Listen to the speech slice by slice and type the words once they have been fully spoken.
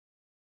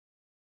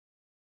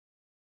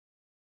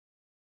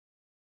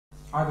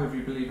Either of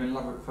you believe in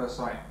love at first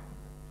sight?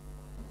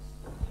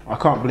 I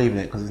can't believe in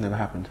it because it's never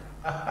happened.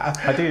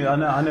 I do.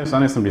 I know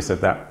somebody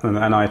said that,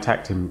 and I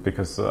attacked him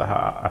because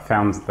I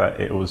found that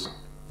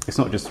it's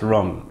not just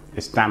wrong;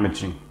 it's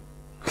damaging.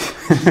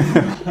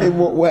 In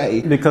what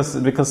way?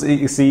 Because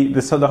you see,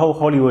 the whole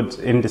Hollywood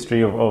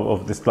industry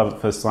of this love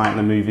at first sight and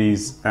the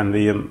movies and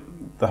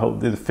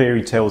the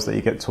fairy tales that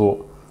you get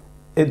taught,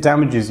 it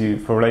damages you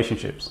for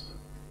relationships.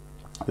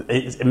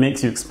 It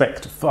makes you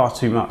expect far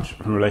too much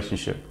from a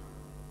relationship.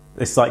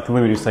 It's like the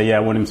women who say, yeah, I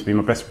want him to be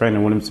my best friend, I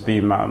want him to be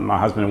my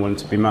husband, I want him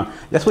to be my...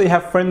 That's what you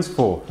have friends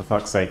for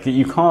fuck's sake.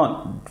 You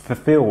can't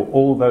fulfill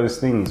all those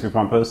things with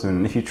one person.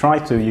 And if you try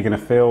to, you're going to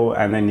fail,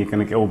 and then you're going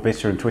to get all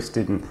bitter and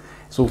twisted, and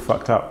it's all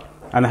fucked up.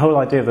 And the whole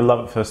idea of the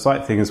love at first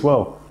sight thing as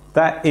well,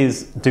 that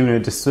is doing a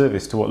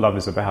disservice to what love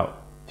is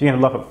about. If you're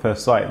going to love at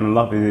first sight, and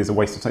love is a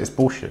waste of time, it's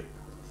bullshit.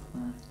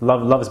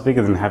 Love is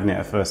bigger than having it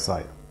at first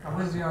sight. And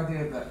where's the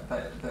idea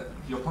that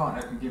your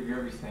partner can give you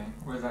everything?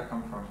 Where does that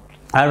come from?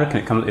 I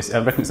reckon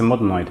it's a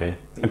modern idea.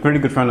 A pretty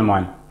good friend of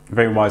mine, a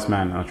very wise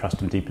man, and I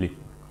trust him deeply.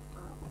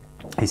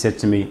 He said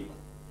to me,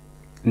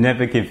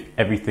 never give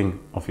everything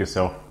of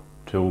yourself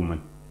to a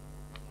woman.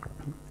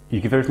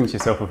 You give everything to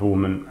yourself of a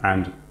woman,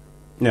 and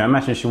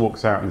imagine she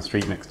walks out in the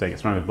street next day,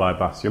 gets run over by a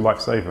bus, your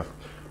life's over.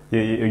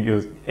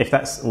 If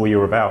that's all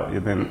you're about,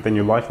 then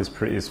your life is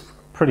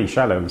pretty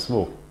shallow and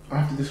small. I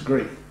have to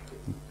disagree.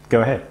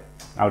 Go ahead.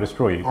 I'll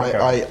destroy you.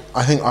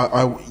 I think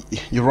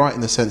you're right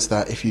in the sense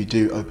that if you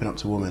do open up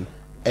to a woman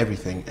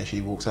everything and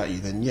she walks at you,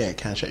 then yeah, it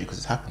can shake you because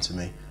it's happened to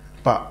me.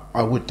 But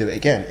I would do it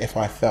again if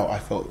I felt I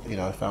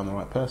found the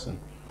right person.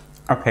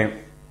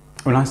 Okay,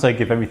 when I say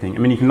give everything, I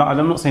mean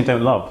I'm not saying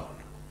don't love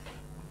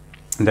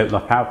and don't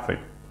love powerfully.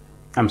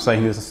 I'm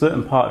saying there's a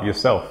certain part of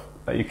yourself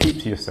that you keep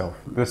to yourself.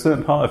 There's a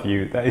certain part of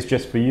you that is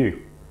just for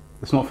you.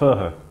 It's not for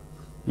her.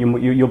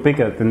 You're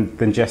bigger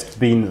than just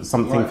being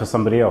something for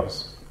somebody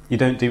else. You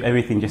don't do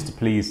everything just to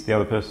please the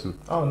other person.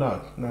 Oh no,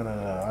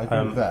 I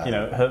agree with that.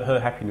 Her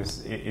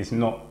happiness is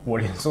not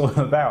what it's all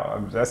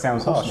about. That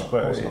sounds harsh,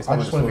 but it's not I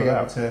just want to be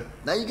able to.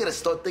 Now you gotta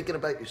start thinking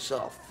about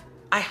yourself.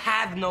 I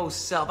have no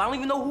self. I don't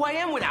even know who I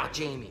am without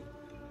Jamie.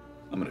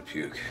 I'm gonna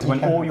puke.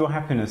 When all your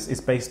happiness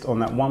is based on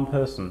that one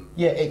person.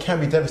 Yeah, it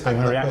can be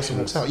devastating when that person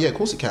walks out. Yeah, of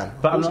course it can.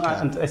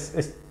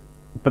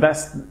 But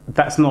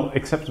that's not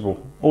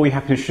acceptable. All your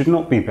happiness should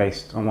not be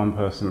based on one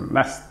person.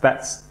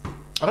 That's.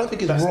 I don't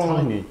think it's wrong.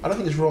 Tiny. I don't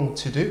think it's wrong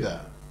to do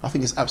that. I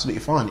think it's absolutely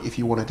fine if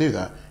you want to do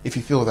that. If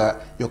you feel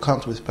that you're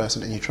comfortable with this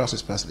person and you trust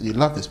this person and you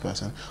love this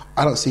person,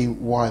 I don't see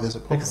why there's a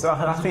problem. Because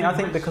I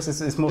think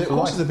because it's more. Of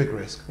course, it's a big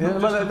risk. Yeah,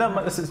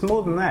 but it's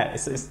more than that.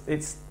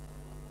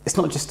 It's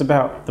not just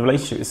about the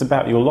relationship. It's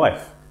about your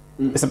life.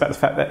 It's about the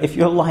fact that if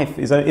your life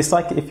is, it's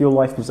like if your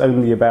life was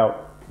only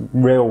about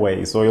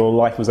railways or your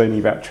life was only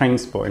about train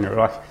spot in your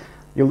life.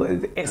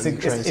 It's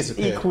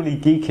equally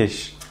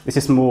geekish. It's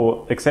just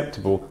more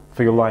acceptable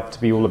for your life to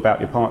be all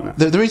about your partner.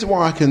 The reason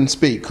why I can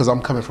speak, because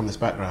I'm coming from this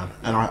background,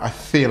 and I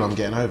feel I'm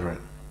getting over it.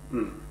 Do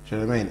you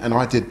know what I mean? And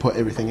I did put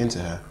everything into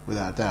her,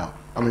 without a doubt.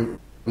 I mean,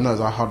 knows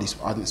I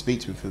didn't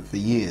speak to her for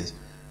years,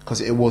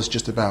 because it was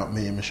just about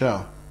me and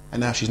Michelle. And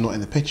now she's not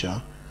in the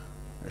picture.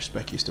 I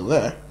respect you're still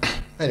there.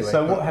 Anyway.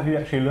 So what have you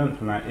actually learned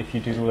from that if you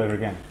do it all over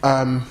again?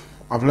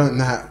 I've learned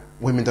that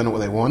women don't know what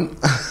they want.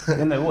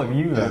 No, what have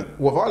you learned?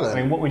 What have I learned?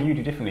 I mean, what would you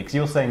do differently? Because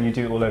you're saying you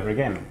do it all over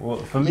again. Well,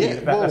 for me,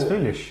 that's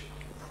foolish.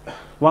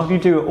 Why would you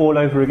do it all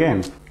over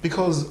again?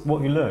 Because... What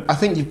have you learned? I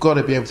think you've got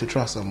to be able to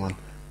trust someone.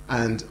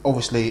 And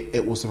obviously,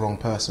 it was the wrong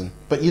person.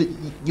 But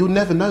you'll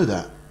never know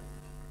that.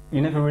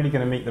 You're never really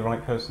going to meet the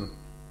right person.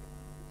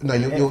 No,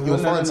 you'll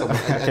find someone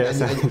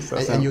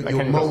and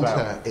you'll mould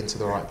her into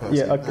the right person.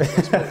 Yeah, okay.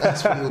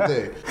 That's what you'll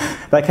do.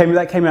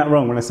 That came out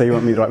wrong when I say you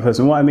want to meet the right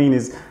person. What I mean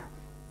is,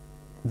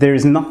 there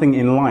is nothing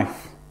in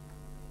life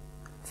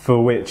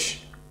for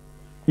which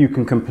you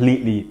can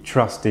completely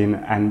trust in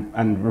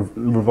and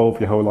revolve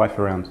your whole life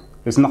around.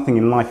 There's nothing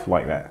in life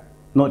like that.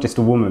 Not just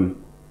a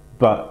woman,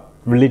 but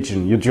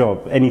religion, your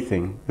job,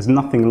 anything. There's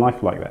nothing in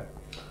life like that.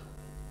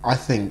 I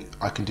think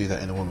I can do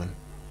that in a woman.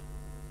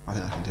 I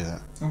think I can do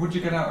that. And would you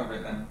get out of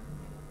it then?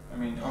 I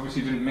mean,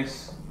 obviously you didn't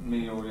miss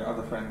me or your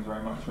other friends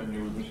very much when you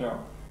were with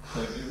Michelle.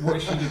 So what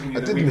is she giving you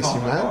that we can't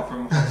apart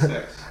from hot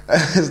sex?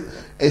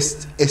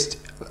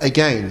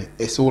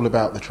 It's all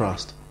about the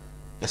trust.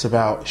 It's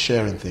about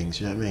sharing things,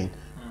 you know what I mean?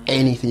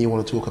 Anything you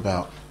want to talk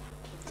about.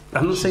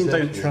 I'm not saying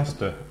don't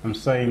trust her. I'm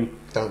saying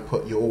don't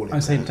put your all in.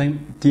 I'm saying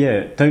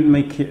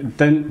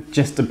don't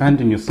just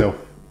abandon yourself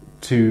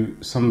to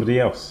somebody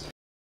else.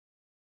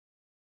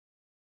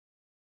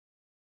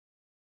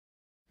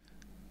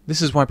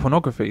 This is why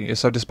pornography is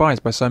so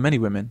despised by so many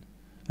women,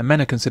 and men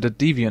are considered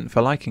deviant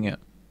for liking it.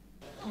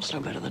 It's no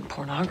better than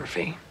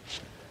pornography.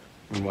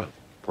 Well,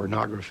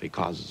 pornography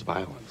causes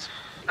violence.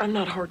 I'm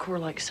not hardcore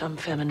like some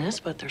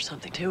feminists, but there's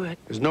something to it.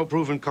 There's no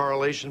proven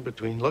correlation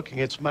between looking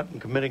at smut and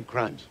committing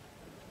crimes.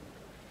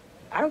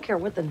 I don't care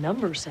what the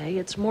numbers say,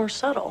 it's more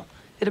subtle.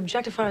 It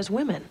objectifies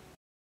women.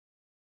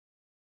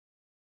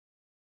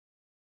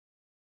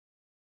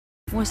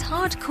 Was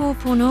hardcore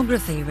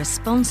pornography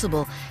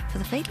responsible for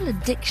the fatal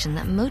addiction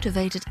that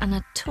motivated a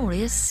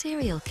notorious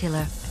serial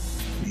killer?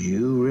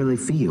 You really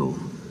feel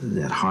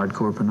that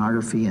hardcore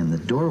pornography and the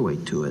doorway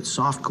to it,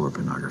 softcore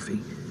pornography,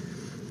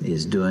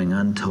 is doing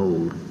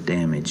untold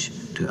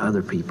damage to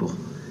other people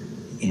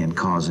and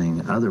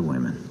causing other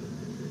women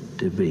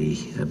to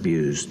be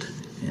abused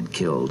and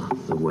killed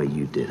the way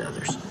you did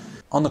others.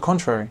 On the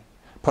contrary,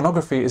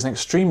 pornography is an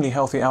extremely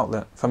healthy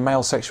outlet for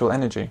male sexual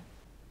energy.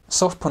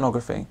 Soft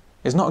pornography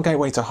is not a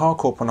gateway to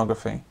hardcore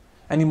pornography,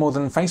 any more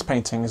than face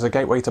painting is a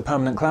gateway to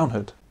permanent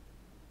clownhood.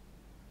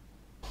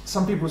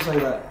 Some people say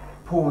that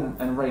porn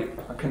and rape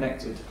are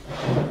connected.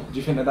 Do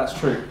you think that that's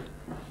true?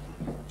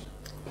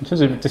 In terms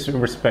of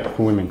disrespect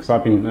for women, because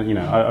I've been,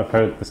 I've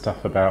heard the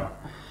stuff about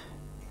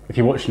if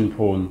you're watching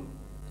porn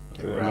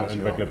on a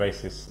regular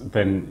basis,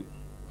 then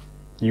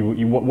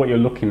what you're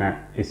looking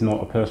at is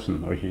not a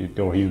person or a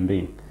human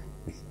being.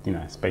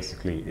 It's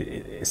basically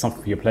it's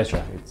something for your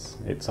pleasure.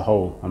 It's a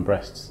hole and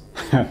breasts,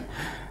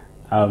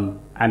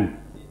 and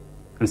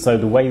so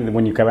the way that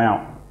when you go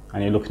out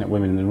and you're looking at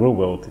women in the real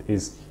world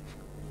is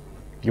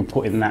you're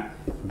putting that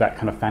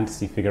kind of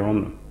fantasy figure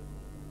on them,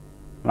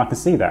 and I can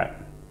see that.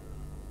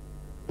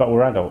 But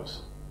we're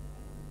adults,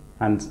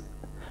 and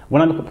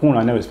when I look at porn,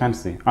 I know it's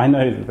fantasy. I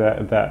know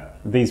that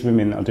these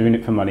women are doing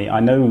it for money. I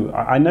know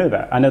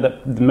that. I know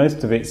that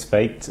most of it's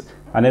faked.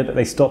 I know that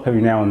they stop every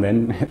now and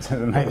then to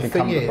make it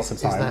come across the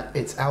time. Is that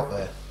it's out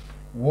there.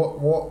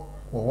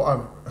 What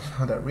I've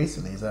found out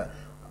recently is that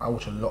I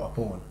watch a lot of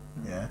porn.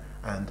 Yeah,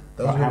 and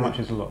those how much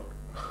is a lot?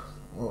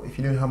 Well, if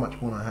you knew how much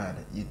porn I had,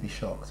 you'd be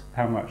shocked.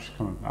 How much?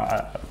 Come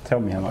on, tell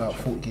me how much. About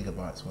 40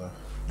 gigabytes worth.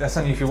 That's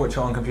only if you watch it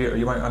on a computer.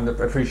 You won't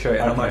appreciate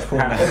how much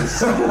porn that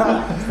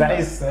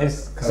is.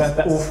 That's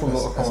awful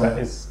lot of porn.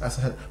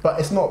 But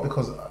it's not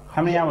because.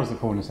 How many hours of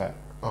porn is that?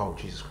 Oh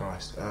Jesus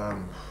Christ!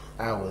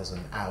 Hours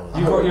and hours.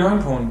 You've got your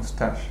own porn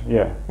stash?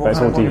 Yeah, that's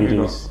all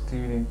DVDs.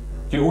 DVD.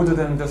 Do you order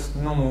them just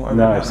normal?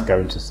 No, I just go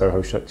into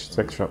Soho sex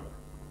shop.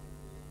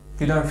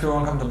 You don't feel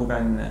uncomfortable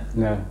going in there?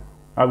 No.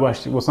 I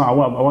won't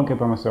go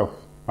by myself.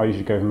 I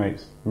usually go with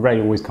mates. Ray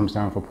always comes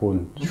down for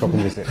porn shopping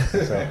visits,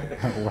 so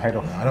we'll head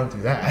off. I don't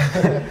do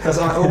that. That's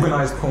like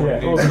organised porn.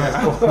 Yeah, organised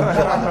porn.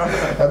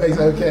 That makes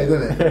it okay,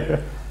 doesn't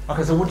it?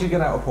 Okay, so what do you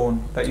get out of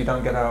porn that you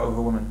don't get out of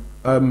a woman?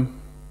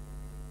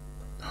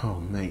 Oh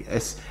mate,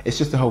 it's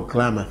just the whole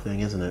glamour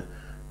thing, isn't it?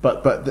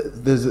 But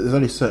there's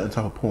only a certain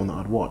type of porn that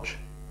I'd watch.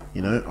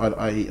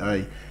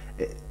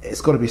 It's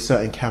got to be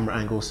certain camera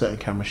angles, certain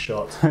camera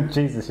shots.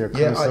 Jesus, you're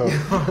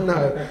I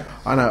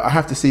know. I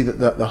have to see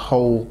that the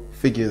whole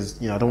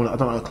figures. I don't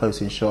like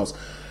close-in shots.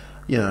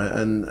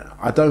 And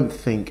I don't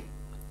think.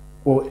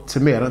 Well, to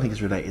me, I don't think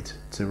it's related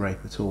to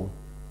rape at all.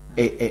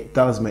 It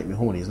does make me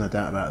horny. There's no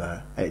doubt about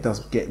that. It does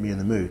get me in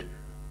the mood.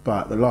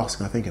 But the last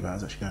thing I think about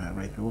is actually going out and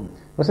raping a woman.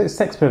 Well, so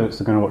sex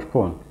perverts are going to watch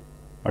porn.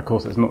 Of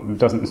course, it's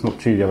not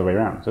true the other way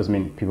around. It doesn't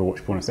mean people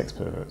watch porn as sex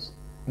perverts.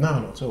 No,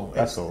 not at all.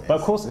 That's all. But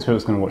of course, sex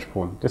perverts are going to watch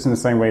porn. Just in the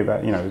same way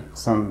that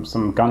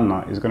some gun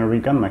nut is going to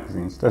read gun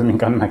magazines. Doesn't mean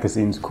gun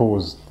magazines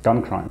cause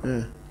gun crime.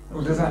 Yeah.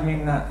 Well, does that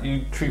mean that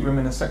you treat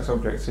women as sex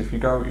objects? If you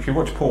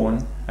watch porn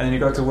and then you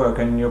go to work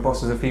and your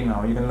boss is a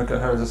female, you're going to look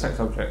at her as a sex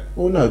object?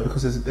 Well, no,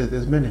 because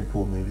there's men in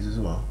porn movies as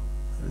well.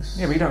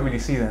 Yeah, but you don't really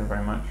see them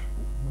very much.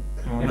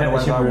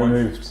 That should be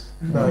removed.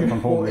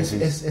 From porn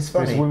movies. It's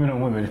funny. It's women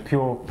on women. It's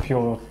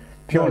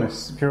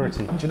pureness,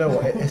 purity. Do you know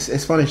what?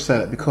 It's funny to say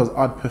that because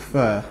I'd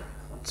prefer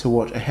to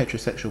watch a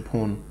heterosexual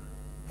porn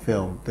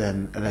film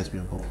than a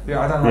lesbian porn.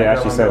 Yeah, I don't like. Yeah,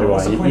 actually, so do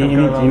I.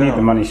 You need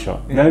the money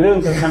shot. Yeah.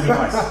 No, girl can be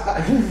nice.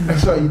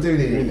 That's right, you do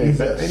need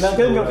it. No,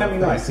 girl can be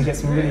nice. You get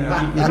some really.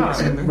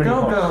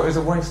 Girl is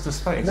a waste of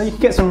space. No, you can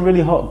get some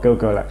really hot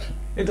girl action.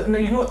 No,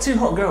 you've got two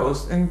hot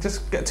girls and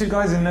just get two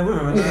guys in there with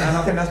them, and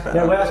I think that's better.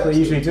 Yeah, well, that's what they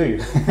usually do.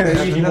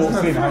 They usually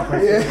walk in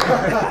halfway.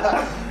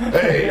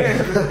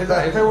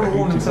 If they want to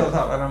warm themselves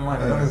up, I don't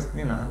mind. As long as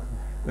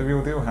the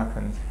real deal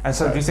happens. And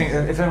so, do you think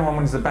if anyone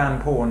wanted to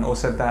ban porn or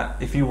said that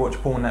if you watch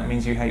porn that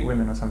means you hate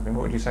women or something,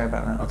 what would you say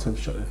about that? I'd tell them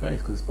to shut their face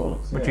because it's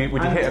bollocks. Would you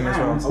hit them as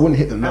well? I wouldn't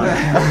hit them. No.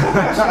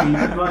 Actually,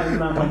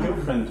 my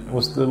girlfriend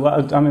was I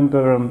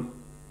remember.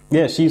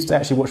 Yeah, she used to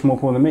actually watch more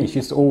porn than me. She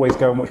used to always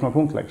go and watch my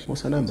porn collection.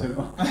 What's her number?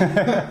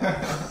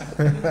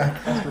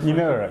 You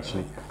know her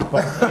actually.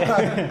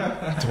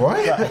 Do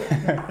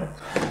I?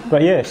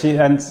 But yeah,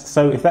 and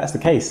so if that's the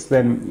case,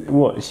 then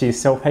what? She's a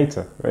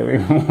self-hater.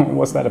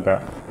 What's that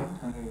about?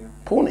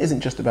 Porn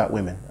isn't just about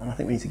women, and I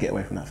think we need to get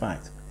away from that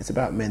fact. It's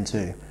about men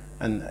too.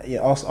 And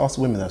ask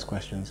the women those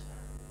questions.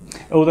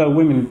 Although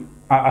women,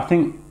 I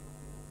think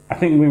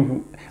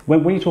women,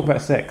 when you talk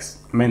about sex,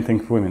 men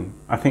think of women.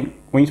 I think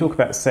when you talk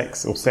about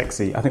sex or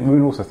sexy, I think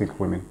women also think of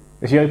women.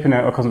 If you open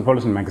a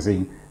Cosmopolitan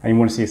magazine and you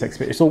want to see a sex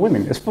picture, it's all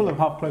women. It's full of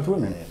half-clothed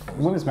women.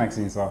 Women's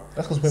magazines are.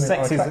 That's because women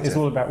sex are attractive. is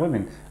all about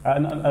women.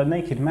 A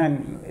naked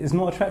man is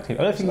not attractive.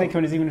 I don't think naked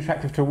man is even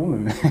attractive to a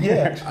woman.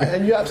 Yeah,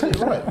 and you're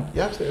absolutely right.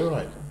 You're absolutely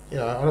right.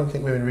 I don't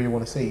think women really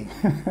want to see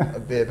a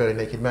very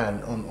naked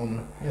man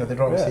on they'd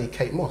rather see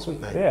Kate Moss,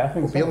 wouldn't they? Yeah, I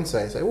think or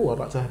Beyonce and say, oh, I'd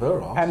like to have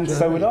her off. And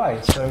so would I.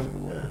 So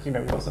you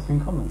know, what's up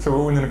in common? So we're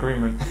all in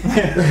agreement.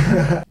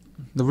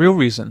 The real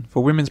reason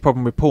for women's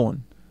problem with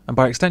porn, and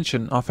by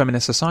extension our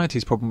feminist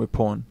society's problem with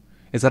porn,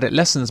 is that it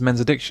lessens men's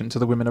addiction to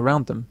the women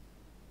around them.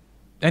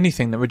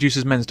 Anything that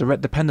reduces men's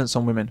direct dependence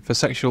on women for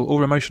sexual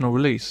or emotional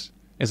release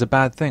is a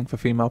bad thing for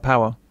female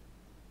power.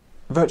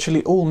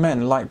 Virtually all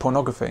men like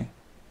pornography,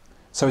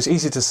 so it's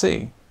easy to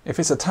see, if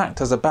it's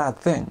attacked as a bad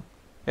thing,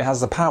 it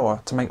has the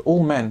power to make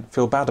all men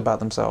feel bad about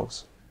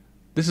themselves.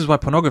 This is why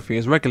pornography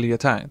is regularly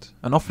attacked,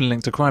 and often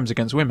linked to crimes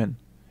against women,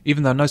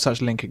 even though no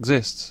such link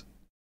exists.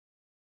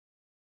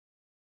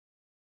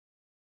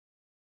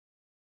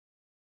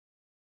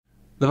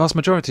 The vast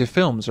majority of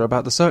films are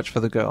about the search for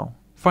the girl,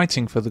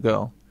 fighting for the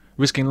girl,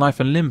 risking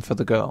life and limb for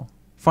the girl,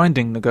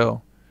 finding the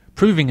girl,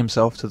 proving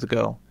himself to the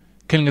girl,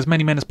 killing as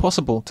many men as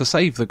possible to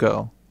save the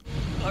girl.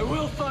 I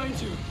will find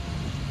you.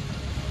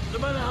 No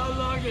matter how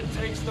long it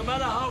takes, no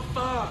matter how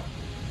far.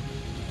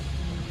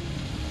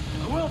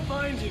 I will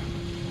find you.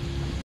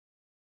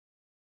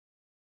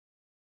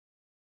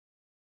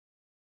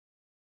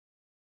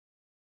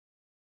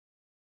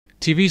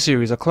 TV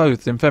series are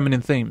clothed in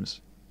feminine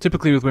themes,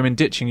 typically with women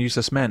ditching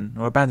useless men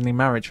or abandoning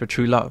marriage for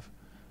true love,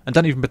 and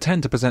don't even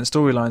pretend to present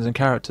storylines and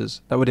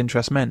characters that would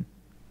interest men.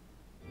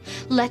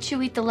 Let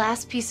you eat the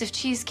last piece of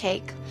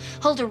cheesecake.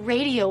 Hold a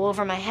radio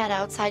over my head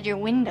outside your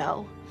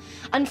window.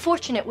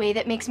 Unfortunate way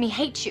that makes me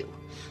hate you.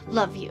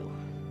 Love you.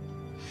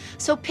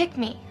 So pick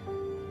me.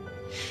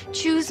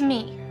 Choose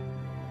me.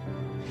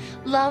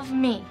 Love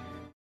me.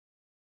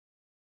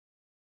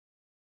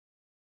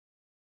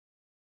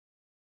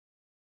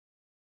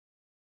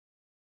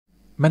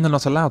 Men are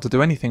not allowed to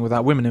do anything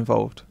without women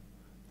involved.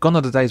 Gone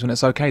are the days when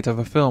it's okay to have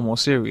a film or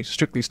series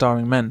strictly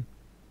starring men.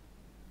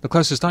 The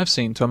closest I've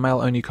seen to a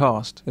male-only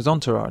cast is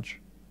Entourage,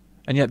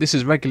 and yet this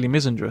is regularly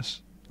misandrous,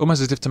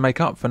 almost as if to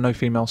make up for no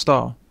female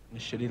star. In a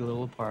shitty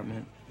little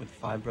apartment with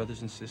 5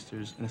 brothers and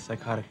sisters and a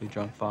psychotically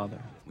drunk father.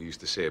 We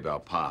used to say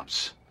about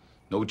Pops,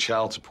 no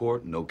child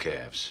support, no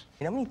calves.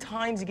 You know how many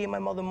times he gave my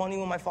mother money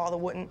when my father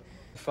wouldn't?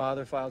 My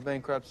father filed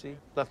bankruptcy,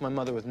 left my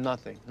mother with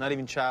nothing, not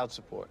even child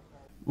support.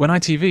 When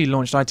ITV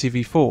launched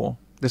ITV4,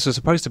 this was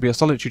supposed to be a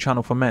solitary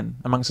channel for men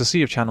amongst a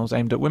sea of channels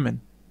aimed at women.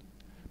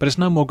 But it's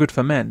no more good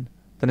for men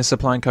than is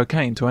supplying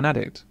cocaine to an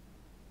addict.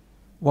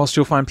 Whilst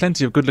you'll find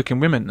plenty of good-looking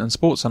women and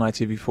sports on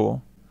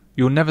ITV4,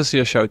 you'll never see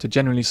a show to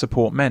genuinely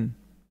support men.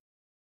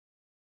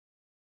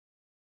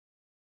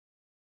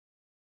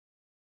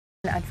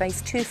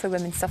 Advice 2 for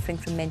women suffering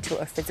from mental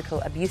or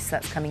physical abuse.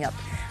 That's coming up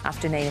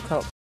after 9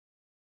 o'clock.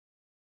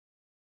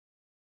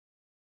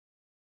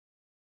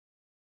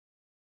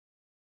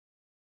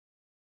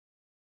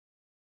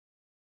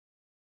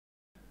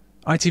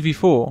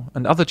 ITV4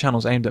 and other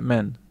channels aimed at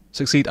men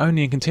succeed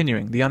only in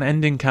continuing the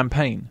unending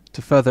campaign to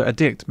further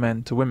addict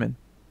men to women.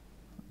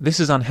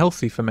 This is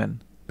unhealthy for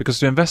men, because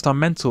to invest our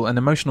mental and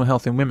emotional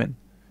health in women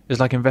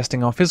is like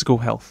investing our physical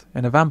health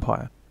in a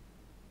vampire.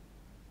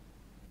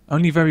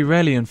 Only very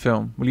rarely in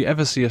film will you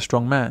ever see a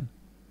strong man,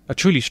 a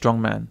truly strong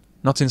man,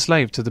 not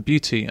enslaved to the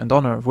beauty and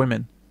honour of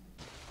women.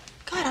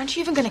 God, aren't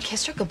you even going to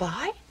kiss her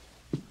goodbye?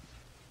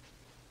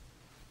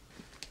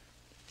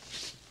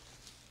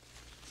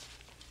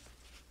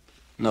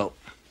 No.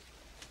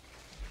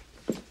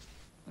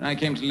 When I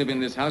came to live in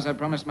this house, I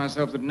promised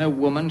myself that no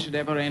woman should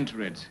ever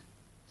enter it.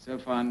 So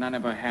far, none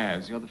ever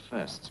has. You're the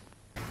first.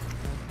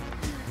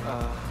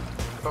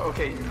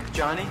 Okay,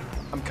 Johnny,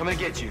 I'm coming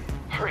to get you.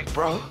 Hurry,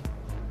 bro.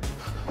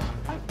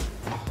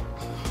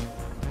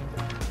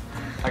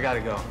 I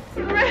gotta go.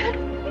 Red,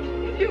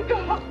 you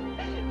go.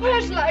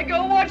 Where shall I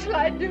go? What shall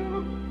I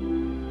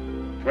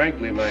do?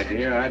 Frankly, my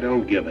dear, I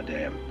don't give a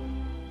damn.